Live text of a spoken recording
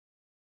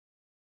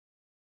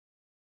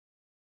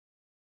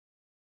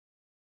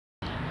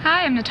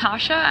Hi, I'm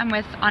Natasha. I'm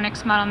with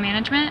Onyx Model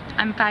Management.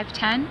 I'm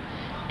 5'10",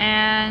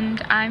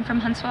 and I'm from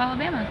Huntsville,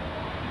 Alabama.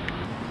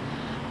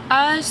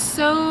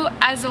 So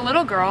as a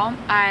little girl,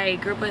 I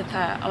grew up with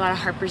a lot of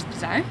Harper's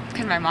Bazaar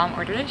because my mom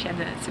ordered it. She had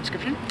the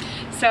subscription.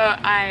 So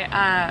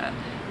I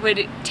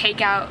would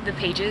take out the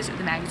pages of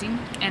the magazine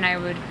and I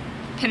would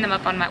pin them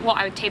up on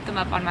I would tape them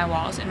up on my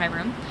walls in my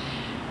room.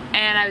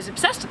 And I was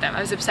obsessed with them. I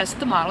was obsessed with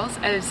the models.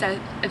 I was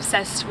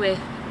obsessed with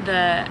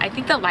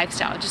the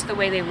lifestyle, just the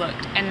way they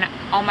looked. And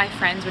all my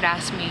friends would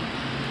ask me,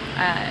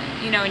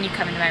 you know, when you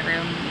come into my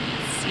room,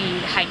 you see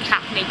like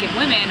half-naked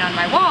women on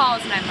my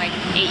walls, and I'm like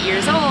 8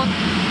 years old.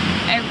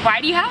 And why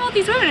do you have all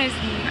these women?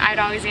 And I'd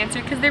always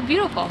answer, because they're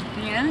beautiful,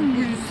 you know,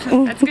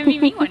 because that's gonna be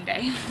me one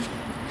day.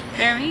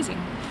 They're amazing.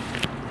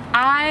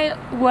 I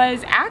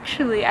was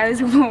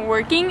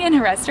working in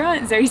a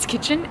restaurant, Zoe's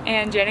Kitchen,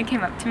 and Jana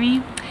came up to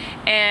me,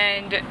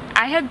 and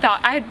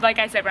like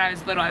I said, when I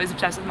was little, I was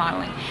obsessed with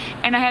modeling,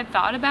 and I had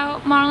thought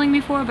about modeling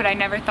before, but I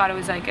never thought it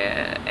was like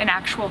an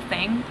actual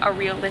thing, a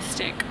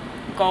realistic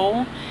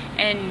goal.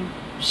 And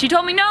she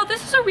told me, no,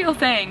 this is a real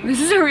thing.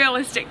 This is a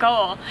realistic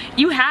goal.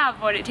 You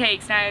have what it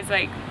takes. And I was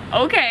like,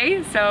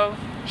 okay. So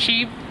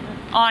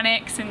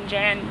Onyx, and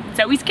Jan,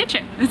 Zoe's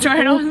Kitchen. That's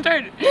where it all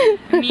started.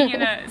 Me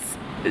in a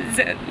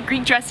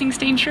Greek dressing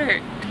stained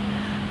shirt.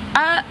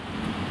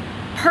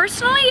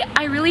 Personally,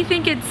 I really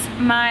think it's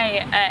my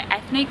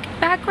ethnic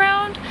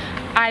background.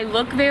 I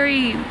look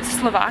very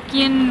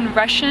Slovakian,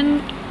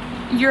 Russian,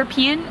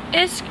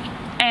 European-ish,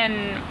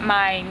 and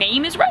my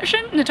name is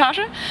Russian,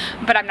 Natasha,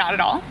 but I'm not at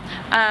all.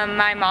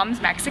 My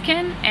mom's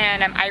Mexican,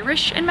 and I'm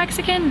Irish and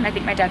Mexican, and I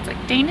think my dad's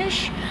like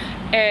Danish.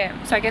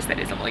 So I guess that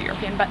is a little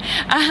European, but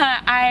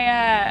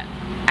I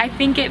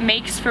think it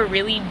makes for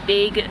really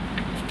big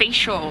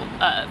facial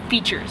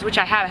features, which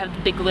I have. I have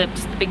the big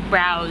lips, the big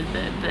brows,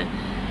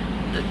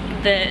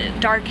 the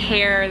dark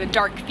hair, the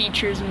dark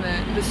features, and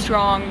the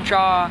strong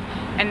jaw,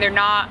 and they're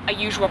not a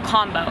usual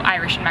combo,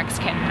 Irish and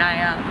Mexican.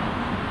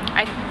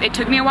 And it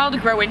took me a while to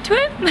grow into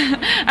it.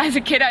 As a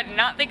kid, I did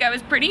not think I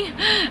was pretty.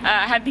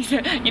 I had these,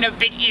 you know,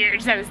 big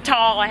ears. I was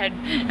tall. I had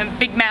a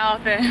big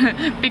mouth,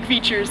 big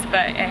features.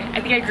 But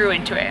I think I grew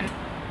into it.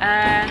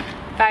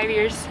 5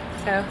 years,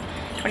 so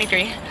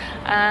 23.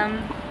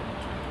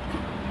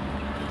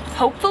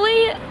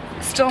 Hopefully,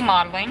 still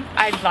modeling.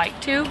 I'd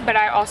like to, but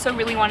I also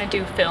really want to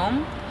do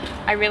film.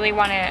 I really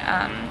want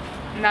to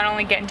not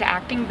only get into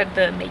acting, but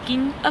the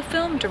making of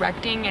film,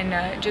 directing,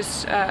 and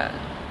just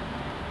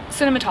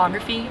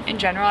cinematography in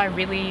general. I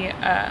really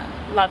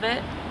love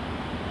it.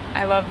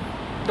 I love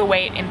the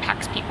way it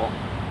impacts people.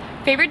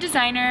 Favorite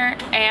designer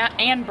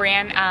and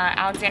brand,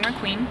 Alexander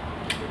McQueen.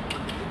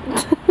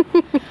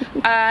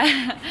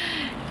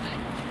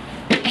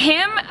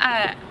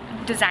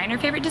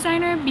 Favorite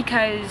designer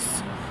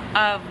because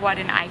of what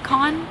an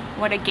icon,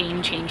 what a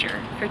game changer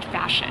for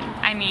fashion.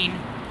 I mean,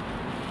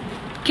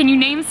 can you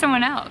name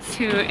someone else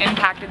who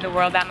impacted the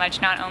world that much,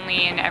 not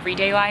only in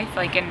everyday life,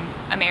 like in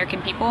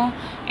American people,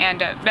 and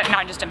but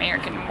not just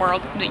American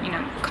world, you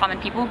know, common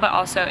people, but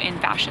also in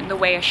fashion, the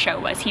way a show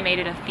was. He made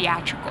it a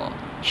theatrical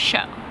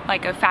show.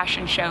 Like a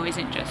fashion show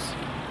isn't just,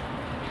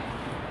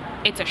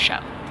 it's a show.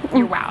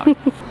 You're wowed.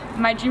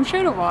 My dream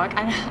show to walk,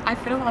 I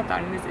put a lot of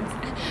thought in this,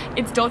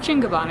 it's Dolce &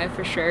 Gabbana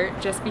for sure,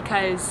 just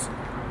because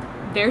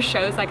their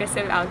shows, like I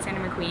said with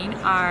Alexander McQueen,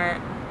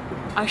 are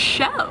a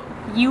show.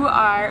 You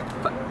are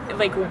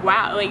like,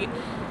 wow, like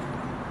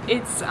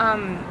it's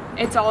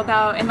all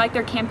about, and like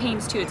their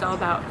campaigns too, it's all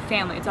about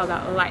family, it's all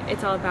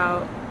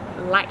about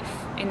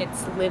life, and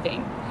it's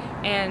living.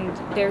 And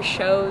their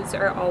shows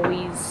are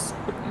always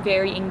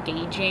very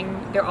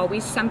engaging. They're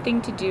always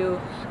something to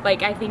do.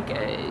 Like, I think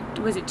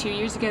was it 2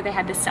 years ago they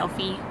had the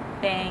selfie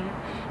thing,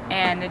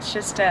 and it's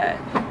just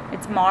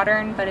it's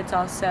modern, but it's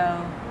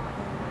also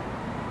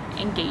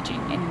engaging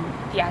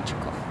and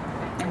theatrical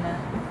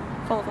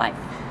and full of life.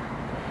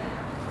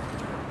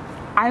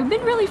 I've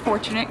been really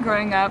fortunate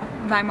growing up.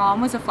 My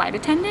mom was a flight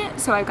attendant,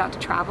 so I got to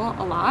travel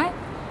a lot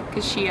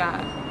because she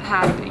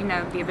had, you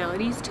know, the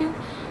abilities to.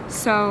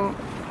 So,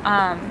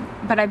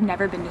 but I've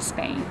never been to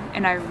Spain,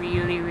 and I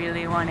really,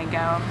 really want to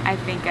go. I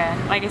think,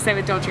 like I said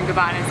with Dolce &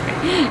 Gabbana,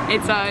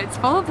 it's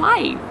full of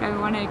life. I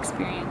want to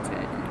experience it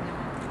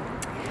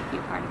and be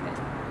a part of it.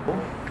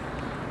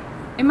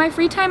 In my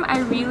free time, I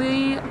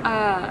really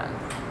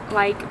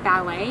like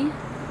ballet.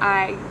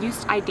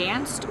 I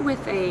danced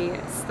with a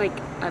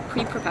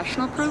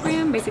pre-professional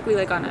program, basically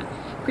like on a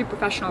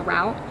pre-professional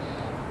route,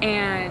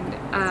 and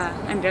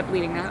ended up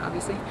leaving that,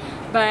 obviously.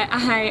 But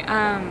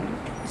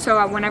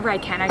so whenever I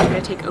can, I try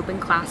to take open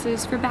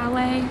classes for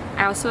ballet.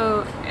 I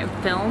also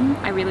film.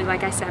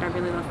 Like I said, I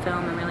really love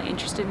film. I'm really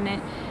interested in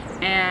it,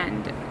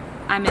 and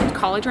I'm in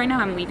college right now.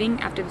 I'm leaving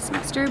after the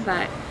semester,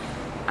 but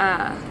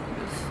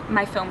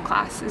my film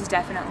class is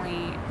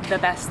definitely the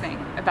best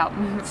thing about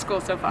school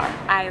so far.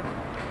 I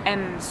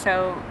am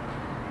so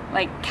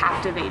like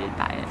captivated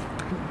by it.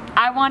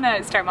 I want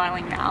to start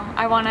modeling now.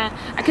 I want to,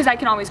 because I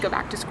can always go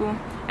back to school,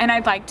 and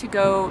I'd like to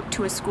go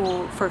to a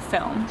school for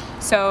film.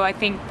 So I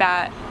think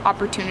that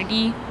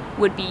opportunity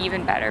would be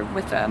even better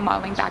with a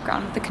modeling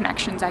background, with the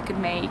connections I could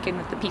make and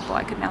with the people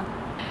I could know.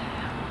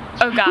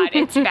 Oh God,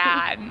 it's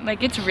bad.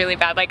 Like, it's really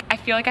bad. Like, I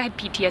feel like I had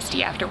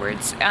PTSD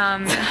afterwards.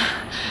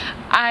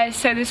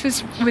 So this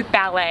was with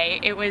ballet.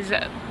 It was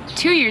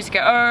 2 years ago,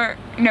 or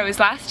no, it was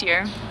last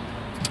year,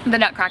 the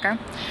Nutcracker.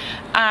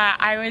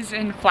 I was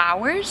in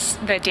Flowers,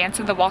 the dance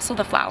of the Waltz of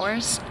the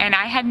Flowers, and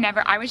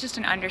I was just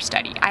an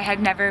understudy. I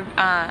had never,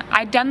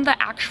 I'd done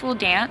the actual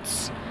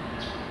dance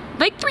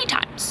like 3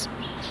 times.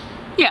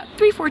 Yeah,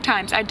 3-4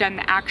 times I'd done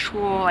the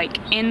actual, like,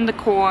 in the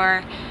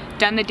corps,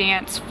 done the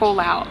dance full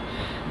out.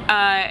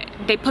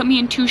 They put me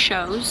in 2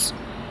 shows,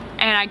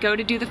 and I go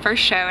to do the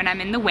first show, and I'm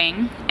in the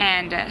wing,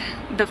 and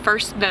the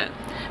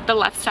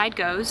left side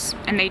goes,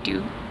 and they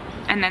do,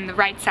 and then the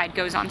right side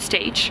goes on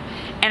stage,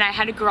 and I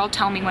had a girl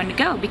tell me when to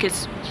go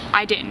because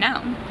I didn't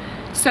know.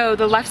 So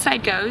the left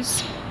side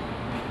goes,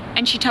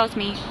 and she tells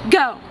me,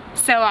 go.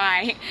 So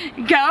I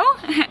go,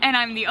 and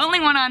I'm the only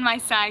one on my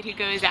side who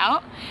goes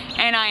out,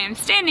 and I am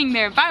standing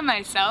there by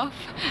myself.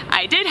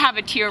 I did have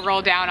a tear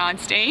roll down on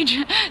stage,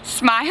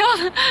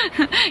 smiled,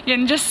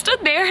 and just stood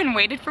there and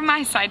waited for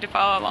my side to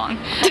follow along.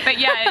 But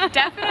yeah,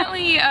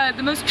 definitely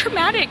the most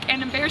traumatic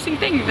and embarrassing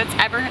thing that's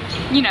ever,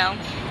 you know,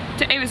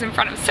 it was in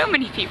front of so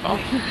many people.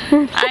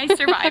 I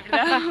survived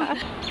though.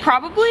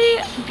 Probably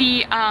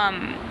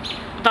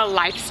the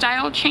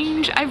lifestyle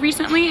change I've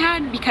recently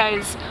had,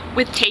 because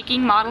with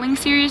taking modeling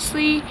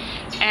seriously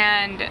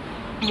and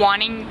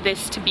wanting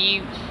this to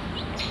be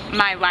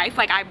my life,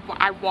 like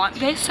I want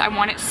this, I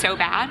want it so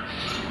bad.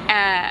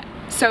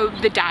 So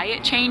the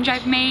diet change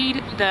I've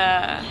made,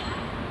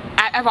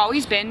 I've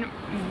always been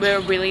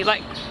really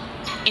like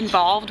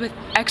involved with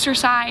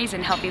exercise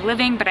and healthy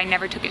living, but I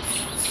never took it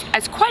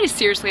as quite as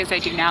seriously as I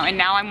do now. And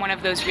now I'm one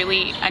of those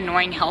really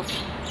annoying health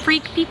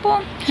freak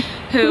people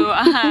who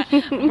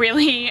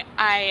really,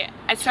 I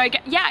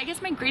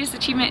guess my greatest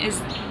achievement is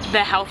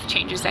the health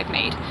changes I've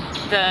made,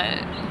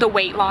 the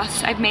weight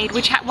loss I've made,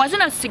 which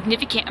wasn't a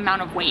significant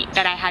amount of weight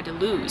that I had to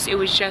lose. It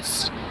was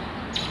just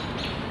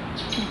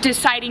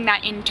deciding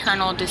that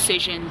internal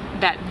decision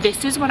that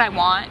this is what I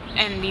want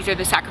and these are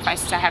the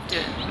sacrifices I have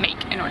to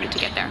make in order to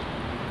get there.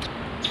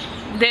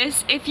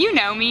 This, if you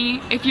know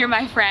me, if you're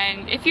my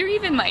friend, if you're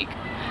even like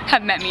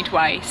have met me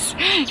twice,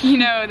 you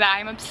know that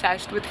I'm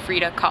obsessed with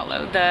Frida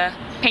Kahlo, the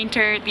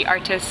painter, the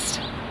artist,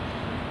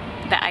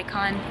 the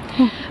icon.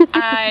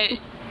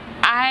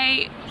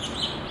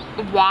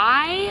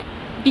 Why?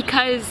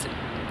 Because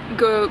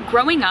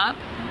growing up,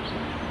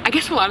 I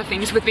guess a lot of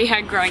things with me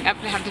growing up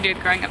have to do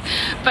with growing up,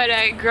 but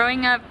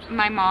growing up,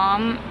 my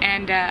mom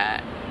and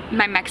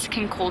my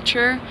Mexican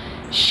culture,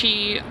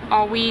 she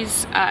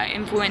always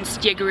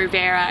influenced Diego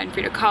Rivera and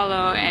Frida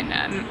Kahlo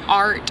and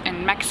art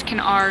and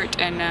Mexican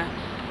art and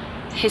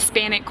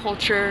Hispanic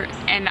culture,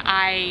 and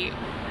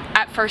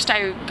at first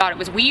I thought it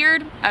was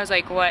weird. I was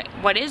like,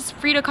 what is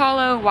Frida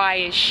Kahlo? Why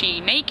is she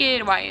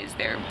naked? Why is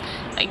there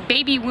like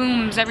baby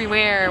wombs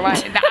everywhere? Why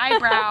the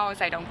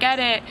eyebrows? I don't get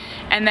it.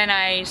 And then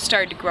I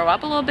started to grow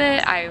up a little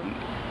bit. I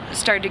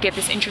started to get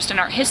this interest in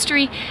art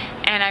history,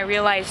 and I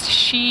realized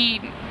she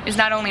is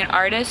not only an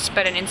artist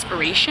but an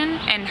inspiration,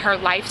 and her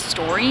life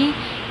story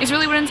is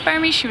really what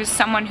inspired me. She was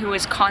someone who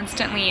was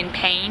constantly in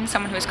pain,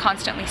 someone who was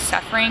constantly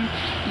suffering,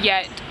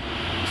 yet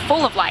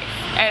full of life.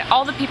 And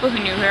all the people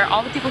who knew her,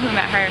 all the people who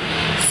met her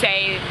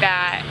say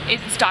that,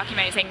 it's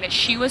documented saying that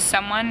she was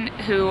someone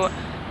who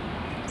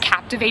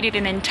captivated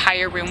an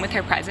entire room with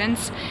her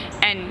presence,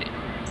 and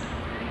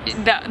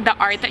the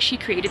art that she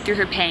created through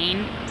her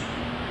pain,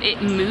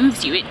 it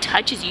moves you, it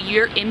touches you,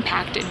 you're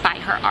impacted by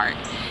her art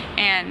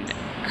and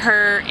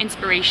her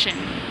inspiration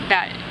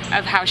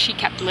of how she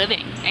kept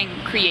living and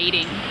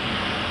creating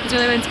is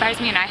really what inspires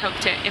me, and I hope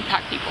to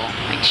impact people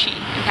like she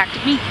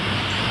impacted me.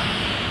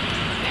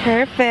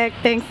 Perfect.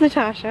 Thanks,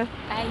 Natassja.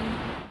 Bye.